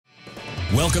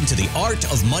Welcome to the Art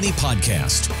of Money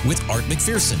podcast with Art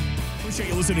McPherson. Appreciate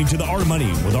you listening to the Art of Money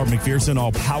with Art McPherson,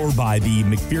 all powered by the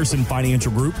McPherson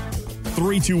Financial Group.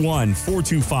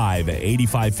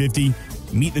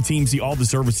 321-425-8550. Meet the team, see all the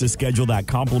services, schedule that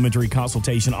complimentary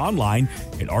consultation online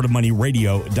at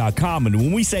artofmoneyradio.com. And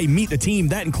when we say meet the team,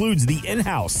 that includes the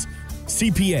in-house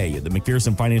CPA at the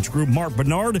McPherson Financial Group, Mark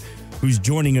Bernard, who's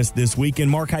joining us this weekend.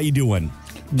 Mark, how you doing?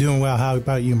 Doing well. How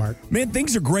about you, Mark? Man,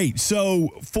 things are great. So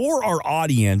for our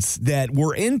audience that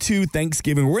we're into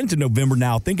Thanksgiving, we're into November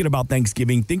now, thinking about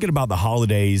Thanksgiving, thinking about the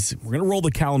holidays. We're going to roll the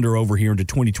calendar over here into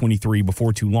 2023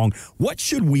 before too long. What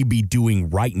should we be doing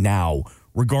right now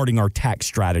regarding our tax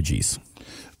strategies?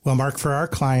 Well, Mark, for our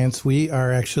clients, we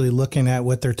are actually looking at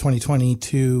what their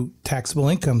 2022 taxable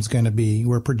income is going to be.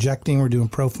 We're projecting, we're doing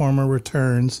pro forma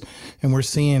returns, and we're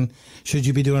seeing, should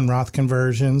you be doing Roth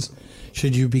conversions?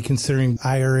 Should you be considering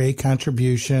IRA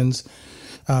contributions?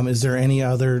 Is there any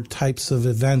other types of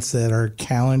events that are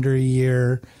calendar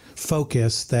year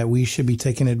focused that we should be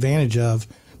taking advantage of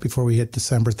before we hit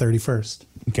December 31st?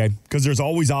 Okay, because there's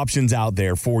always options out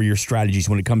there for your strategies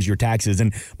when it comes to your taxes.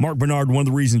 And Mark Bernard, one of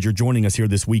the reasons you're joining us here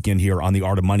this weekend here on The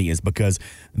Art of Money is because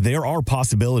there are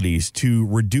possibilities to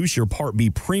reduce your Part B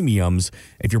premiums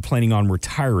if you're planning on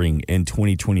retiring in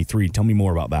 2023. Tell me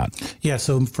more about that. Yeah,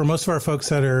 so for most of our folks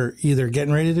that are either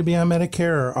getting ready to be on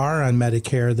Medicare or are on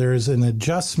Medicare, there's an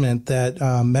adjustment that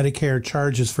Medicare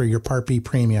charges for your Part B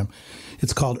premium.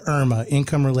 It's called IRMA,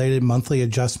 Income Related Monthly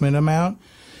Adjustment Amount.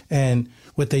 And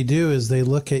what they do is they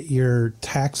look at your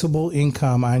taxable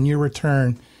income on your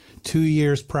return 2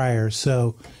 years prior.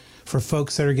 So for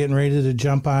folks that are getting ready to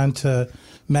jump on to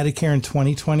Medicare in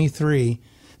 2023,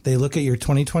 they look at your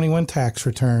 2021 tax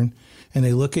return and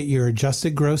they look at your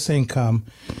adjusted gross income,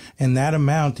 and that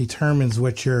amount determines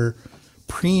what your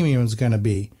premium is going to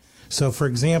be. So for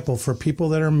example, for people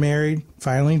that are married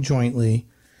filing jointly,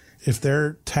 if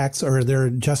their tax or their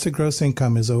adjusted gross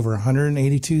income is over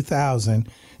 $182,000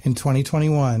 in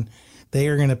 2021, they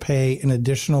are going to pay an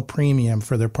additional premium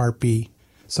for their Part B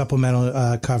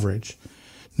supplemental coverage.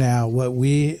 Now, what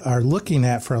we are looking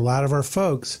at for a lot of our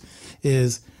folks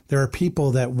is there are people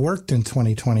that worked in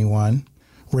 2021,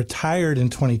 retired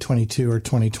in 2022 or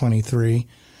 2023.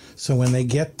 So when they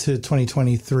get to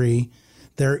 2023,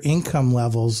 their income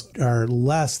levels are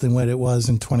less than what it was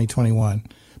in 2021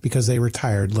 because they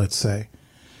retired, let's say.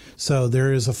 So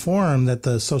there is a form that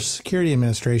the Social Security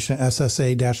Administration,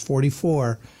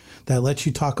 SSA-44, that lets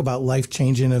you talk about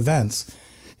life-changing events.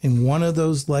 And one of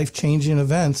those life-changing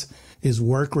events is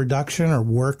work reduction or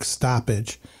work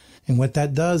stoppage. And what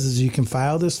that does is you can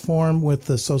file this form with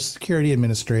the Social Security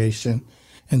Administration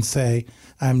and say,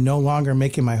 I'm no longer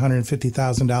making my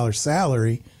 $150,000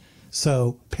 salary,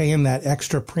 so paying that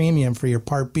extra premium for your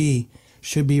Part B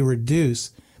should be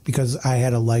reduced because I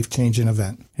had a life-changing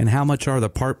event. And how much are the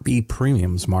Part B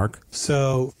premiums, Mark?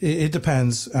 So it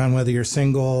depends on whether you're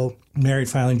single, married,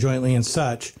 filing jointly, and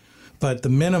such. But the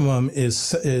minimum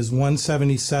is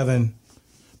 $177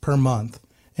 per month,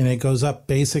 and it goes up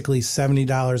basically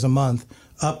 $70 a month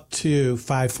up to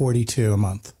 $542 a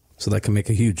month. So that can make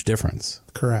a huge difference.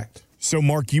 Correct. So,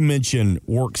 Mark, you mentioned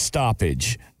work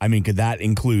stoppage. I mean, could that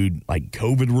include like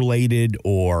COVID-related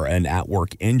or an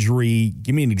at-work injury?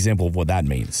 Give me an example of what that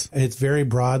means. It's very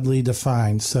broadly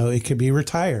defined. So it could be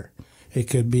retire. It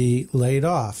could be laid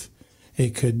off.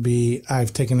 It could be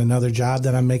I've taken another job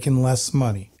that I'm making less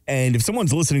money. And if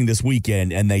someone's listening this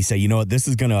weekend and they say, you know what, this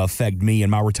is going to affect me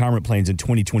and my retirement plans in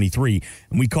 2023,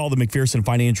 and we call the McPherson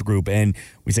Financial Group and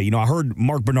we say, you know, I heard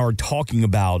Mark Bernard talking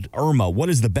about IRMA. What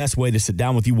is the best way to sit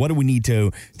down with you? What do we need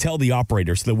to tell the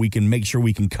operator so that we can make sure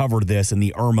we can cover this in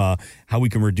the IRMA, how we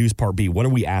can reduce Part B? What are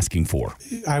we asking for?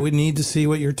 I would need to see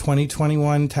what your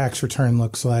 2021 tax return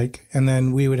looks like, and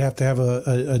then we would have to have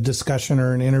a discussion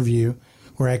or an interview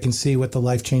where I can see what the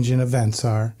life-changing events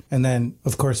are. And then,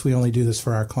 of course, we only do this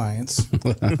for our clients.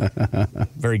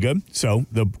 Very good. So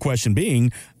the question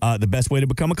being, the best way to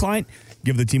become a client,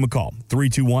 give the team a call,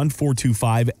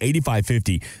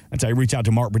 321-425-8550. That's how you reach out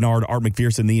to Mark Bernard, Art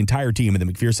McPherson, the entire team of the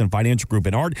McPherson Financial Group.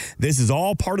 And Art, this is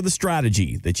all part of the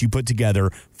strategy that you put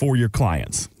together for your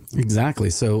clients. Exactly.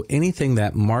 So anything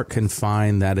that Mark can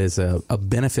find that is a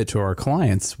benefit to our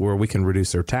clients where we can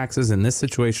reduce their taxes. In this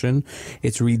situation,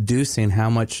 it's reducing how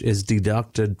much is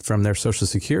deducted from their Social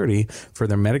Security for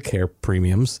their Medicare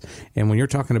premiums. And when you're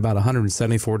talking about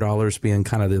 $174 being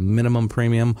kind of the minimum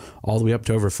premium all the way up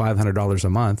to over $500 a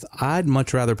month, I'd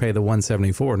much rather pay the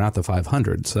 $174, not the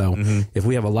 $500. So if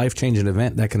we have a life-changing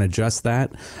event that can adjust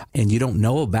that and you don't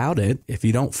know about it, if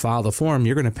you don't file the form,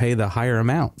 you're going to pay the higher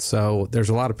amount. So there's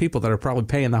a lot of people that are probably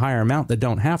paying the higher amount that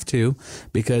don't have to,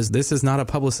 because this is not a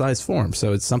publicized form.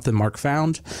 So it's something Mark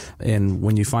found. And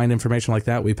when you find information like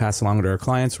that, we pass along to our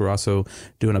clients. We're also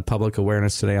doing a public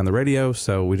awareness today on the radio.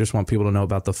 So we just want people to know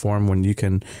about the form when you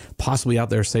can possibly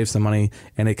out there save some money,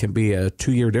 and it can be a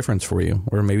 2-year difference for you,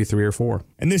 or maybe 3 or 4.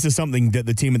 And this is something that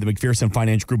the team at the McPherson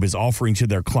Financial Group is offering to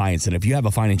their clients. And if you have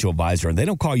a financial advisor and they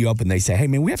don't call you up and they say, hey,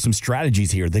 man, we have some strategies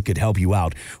here that could help you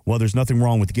out, well, there's nothing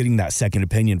wrong with getting that second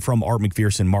opinion from Art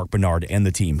McPherson, Mark Bernard, and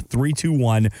the team.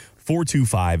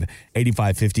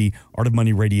 321-425-8550,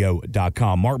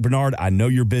 artofmoneyradio.com. Mark Bernard, I know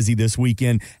you're busy this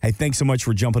weekend. Hey, thanks so much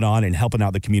for jumping on and helping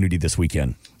out the community this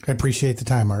weekend. I appreciate the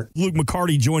time, Art. Luke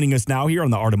McCarty joining us now here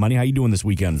on the Art of Money. How you doing this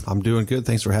weekend? I'm doing good.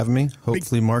 Thanks for having me.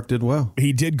 Hopefully Mark did well.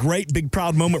 He did great. Big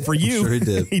proud moment for you. Sure he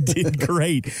did. He did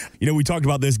great. You know, we talked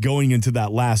about this going into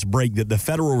that last break, that the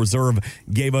Federal Reserve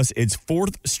gave us its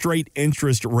 4th straight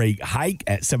interest rate hike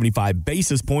at 75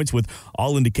 basis points, with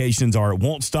all indications are it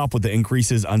won't stop with the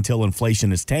increases until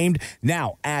inflation is tamed.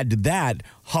 Now, add to that,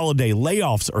 holiday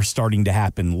layoffs are starting to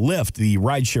happen. Lyft, the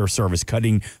rideshare service,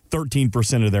 cutting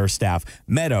 13% of their staff.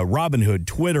 Meta, Robinhood,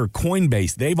 Twitter,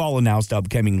 Coinbase, they've all announced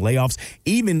upcoming layoffs.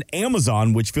 Even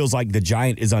Amazon, which feels like the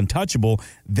giant is untouchable,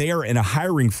 they're in a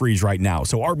hiring freeze right now.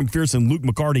 So Art McPherson, Luke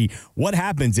McCarty, what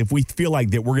happens if we feel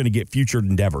like that we're going to get futured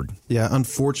endeavored? Yeah,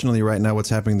 unfortunately, right now what's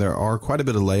happening, there are quite a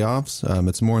bit of layoffs.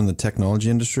 It's more in the technology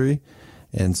industry.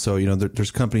 And so, you know,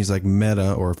 there's companies like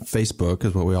Meta, or Facebook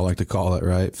is what we all like to call it,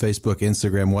 right? Facebook,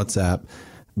 Instagram, WhatsApp.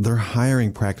 Their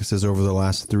hiring practices over the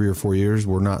last 3 or 4 years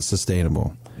were not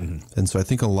sustainable. Mm-hmm. And so I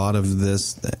think a lot of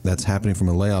this that's happening from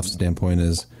a layoff standpoint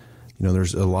is, you know,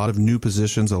 there's a lot of new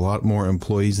positions, a lot more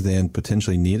employees than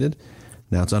potentially needed.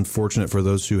 Now, it's unfortunate for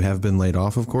those who have been laid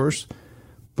off, of course.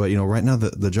 But, you know, right now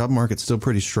the job market's still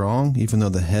pretty strong, even though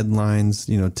the headlines,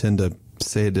 you know, tend to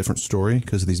say a different story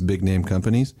because of these big name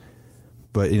companies.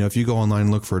 But, you know, if you go online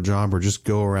and look for a job, or just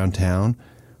go around town,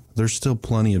 there's still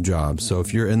plenty of jobs. So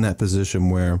if you're in that position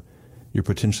where you're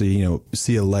potentially, you know,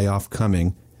 see a layoff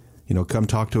coming, you know, come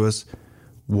talk to us.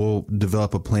 We'll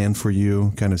develop a plan for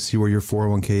you, kind of see where your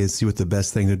 401k is, see what the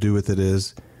best thing to do with it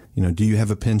is. You know, do you have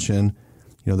a pension?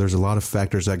 You know, there's a lot of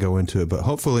factors that go into it. But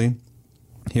hopefully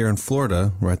here in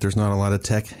Florida, right, there's not a lot of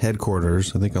tech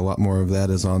headquarters. I think a lot more of that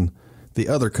is on the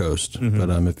other coast. Mm-hmm. But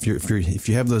if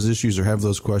you have those issues or have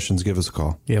those questions, give us a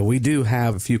call. Yeah, we do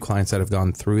have a few clients that have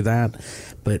gone through that.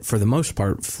 But for the most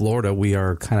part, Florida, we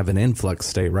are kind of an influx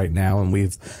state right now. And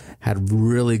we've had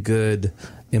really good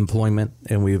employment,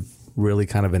 and we've really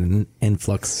kind of an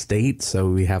influx state. So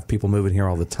we have people moving here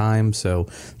all the time. So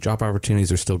job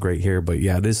opportunities are still great here. But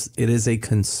yeah, it is a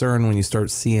concern when you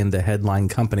start seeing the headline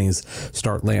companies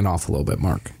start laying off a little bit,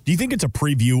 Mark. Do you think it's a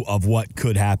preview of what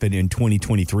could happen in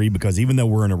 2023? Because even though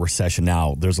we're in a recession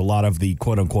now, there's a lot of the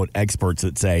quote unquote experts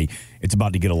that say it's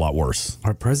about to get a lot worse.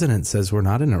 Our president says we're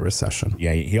not in a recession.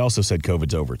 Yeah, he also said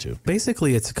COVID's over too.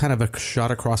 Basically, it's kind of a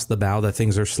shot across the bow that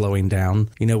things are slowing down.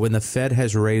 You know, when the Fed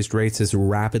has raised rates as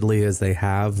rapidly as they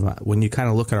have, when you kind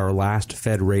of look at our last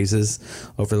Fed raises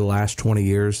over the last 20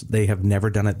 years, they have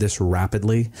never done it this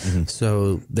rapidly. Mm-hmm.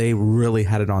 So they really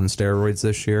had it on steroids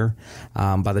this year.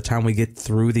 By the time we get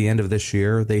through the end of this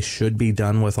year, they should be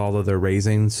done with all of their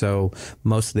raising. So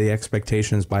most of the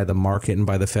expectations by the market and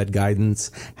by the Fed guidance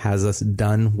has us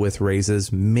done with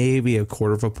raises, maybe a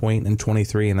quarter of a point in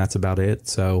 23, and that's about it.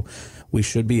 So we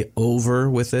should be over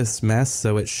with this mess.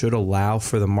 So it should allow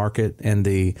for the market and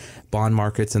the bond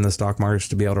markets and the stock markets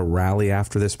to be able to rally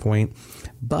after this point.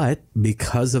 But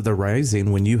because of the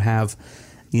rising, when you have,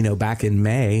 you know, back in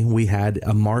May, we had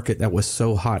a market that was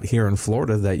so hot here in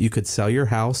Florida that you could sell your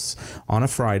house on a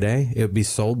Friday. It would be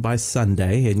sold by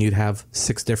Sunday, and you'd have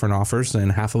 6 different offers,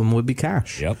 and half of them would be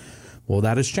cash. Yep. Well,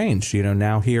 that has changed. You know,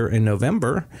 now here in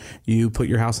November, you put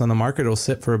your house on the market, it'll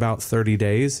sit for about 30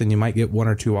 days, and you might get 1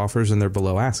 or 2 offers, and they're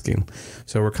below asking.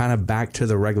 So we're kind of back to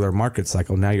the regular market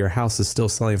cycle. Now your house is still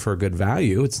selling for a good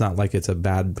value. It's not like it's a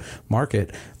bad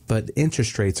market, but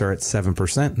interest rates are at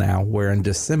 7% now, where in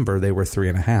December they were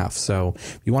 3.5%. So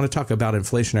if you want to talk about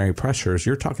inflationary pressures,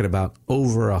 you're talking about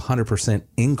over 100%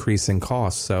 increase in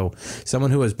costs. So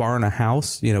someone who was borrowing a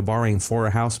house, you know, borrowing for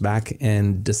a house back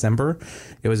in December,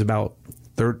 it was about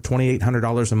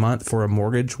 $2,800 a month for a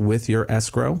mortgage with your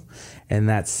escrow. And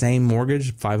that same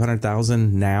mortgage,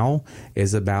 $500,000 now,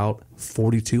 is about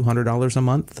 $4,200 a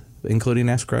month including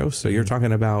escrow. So you're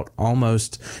talking about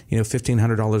almost,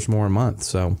 $1,500 more a month.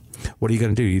 So what are you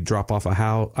going to do? You drop off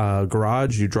a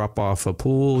garage, you drop off a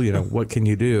pool, what can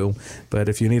you do? But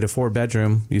if you need a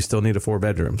 4-bedroom, you still need a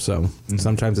 4-bedroom. So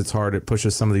sometimes it's hard. It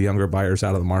pushes some of the younger buyers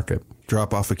out of the market.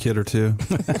 Drop off a kid or two.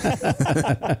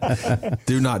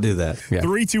 Do not do that.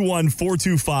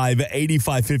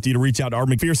 321-425-8550 to reach out to Art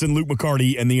McPherson, Luke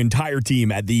McCarty, and the entire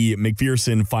team at the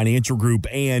McPherson Financial Group.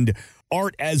 And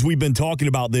Art, as we've been talking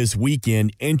about this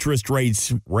weekend, interest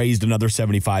rates raised another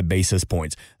 75 basis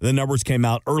points. The numbers came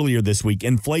out earlier this week.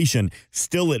 Inflation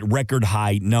still at record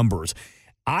high numbers.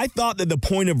 I thought that the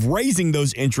point of raising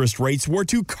those interest rates were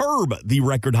to curb the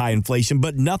record high inflation,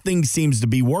 but nothing seems to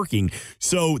be working.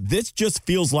 So this just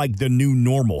feels like the new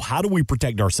normal. How do we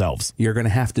protect ourselves? You're going to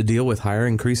have to deal with higher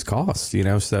increased costs,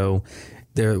 so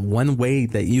one way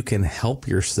that you can help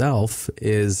yourself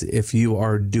is if you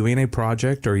are doing a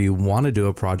project or you want to do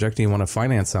a project and you want to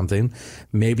finance something,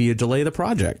 maybe you delay the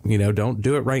project. Don't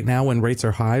do it right now when rates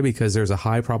are high, because there's a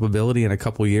high probability in a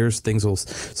couple of years things will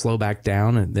slow back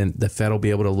down and then the Fed will be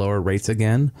able to lower rates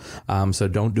again. So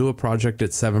don't do a project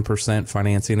at 7%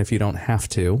 financing if you don't have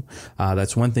to.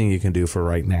 That's one thing you can do for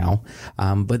right now.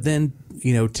 But then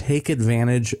take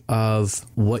advantage of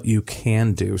what you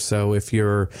can do. So if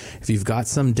you've got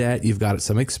some debt, you've got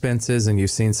some expenses, and you've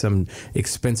seen some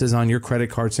expenses on your credit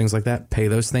cards, things like that, pay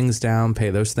those things down, pay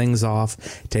those things off,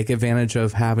 take advantage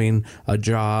of having a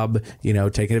job,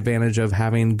 take advantage of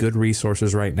having good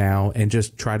resources right now, and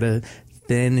just try to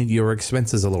thin your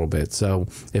expenses a little bit. So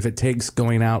if it takes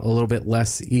going out a little bit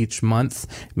less each month,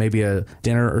 maybe a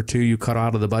dinner or two you cut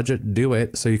out of the budget, do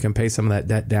it so you can pay some of that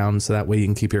debt down, so that way you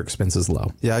can keep your expenses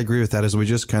low. Yeah, I agree with that. As we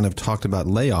just kind of talked about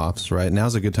layoffs, right?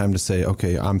 Now's a good time to say,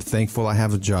 okay, I'm thankful I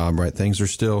have a job, right? Things are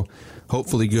still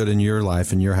hopefully good in your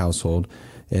life, in your household,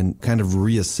 and kind of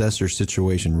reassess your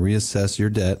situation, reassess your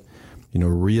debt,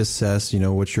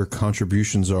 reassess, what your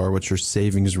contributions are, what your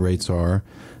savings rates are.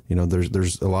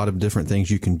 There's a lot of different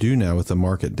things you can do now with the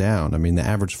market down. I mean, the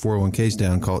average 401k is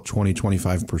down, call it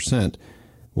 20-25%.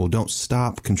 Well, don't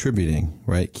stop contributing,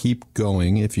 right? Keep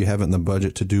going. If you have it in the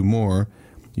budget to do more,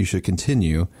 you should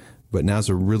continue. But now's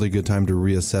a really good time to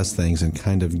reassess things and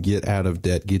kind of get out of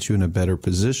debt, get you in a better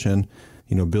position,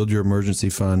 build your emergency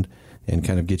fund, and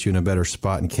kind of get you in a better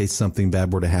spot in case something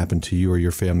bad were to happen to you or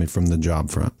your family from the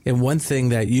job front. And one thing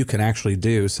that you can actually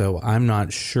do, so I'm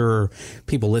not sure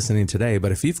people listening today,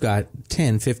 but if you've got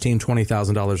 $10,000, $15,000,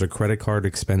 $20,000 of credit card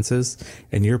expenses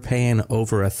and you're paying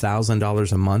over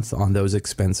 $1,000 a month on those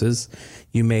expenses,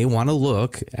 you may want to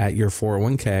look at your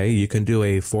 401k. You can do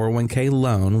a 401k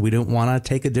loan. We don't want to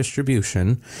take a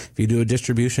distribution. If you do a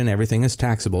distribution, everything is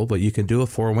taxable, but you can do a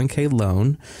 401k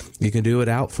loan. You can do it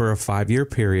out for a 5-year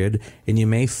period, and you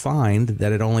may find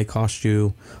that it only costs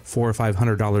you $400 or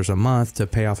 $500 a month to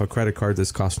pay off a credit card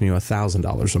that's costing you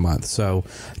 $1,000 a month. So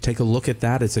take a look at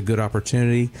that. It's a good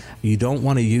opportunity. You don't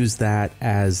want to use that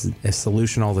as a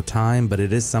solution all the time, but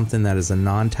it is something that is a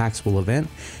non-taxable event.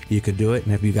 You could do it,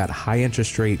 and if you've got high interest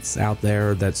rates out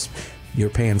there that's you're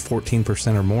paying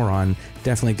 14% or more on,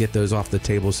 definitely get those off the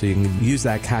table so you can use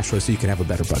that cash flow so you can have a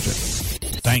better budget.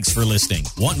 Thanks for listening.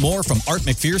 Want more from Art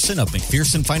McPherson of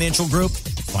McPherson Financial Group?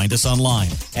 Find us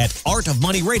online at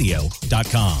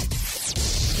artofmoneyradio.com.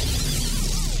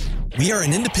 We are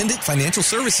an independent financial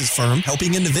services firm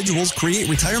helping individuals create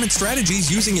retirement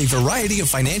strategies using a variety of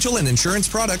financial and insurance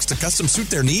products to custom suit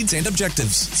their needs and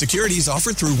objectives. Securities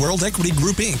offered through World Equity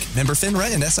Group, Inc., member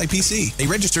FINRA and SIPC, a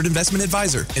registered investment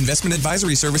advisor. Investment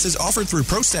advisory services offered through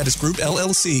ProStatus Group,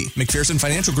 LLC. McPherson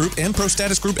Financial Group and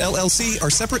ProStatus Group, LLC are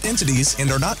separate entities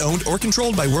and are not owned or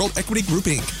controlled by World Equity Group,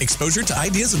 Inc. Exposure to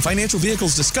ideas and financial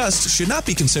vehicles discussed should not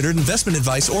be considered investment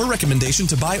advice or recommendation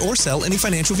to buy or sell any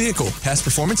financial vehicle. Past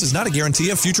performance is not a guarantee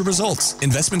of future results.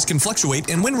 Investments can fluctuate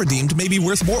and when redeemed may be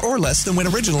worth more or less than when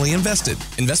originally invested.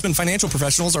 Investment financial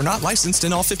professionals are not licensed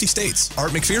in all 50 states.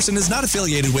 Art McPherson is not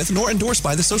affiliated with nor endorsed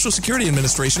by the Social Security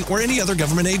Administration or any other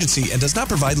government agency and does not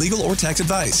provide legal or tax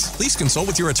advice. Please consult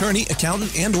with your attorney,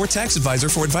 accountant, and or tax advisor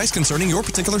for advice concerning your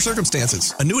particular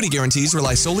circumstances. Annuity guarantees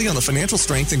rely solely on the financial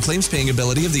strength and claims paying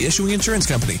ability of the issuing insurance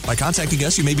company. By contacting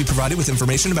us, you may be provided with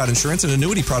information about insurance and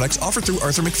annuity products offered through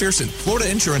Arthur McPherson. Florida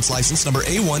Insurance License number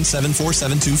A174725.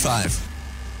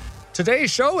 Today's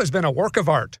show has been a work of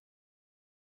art.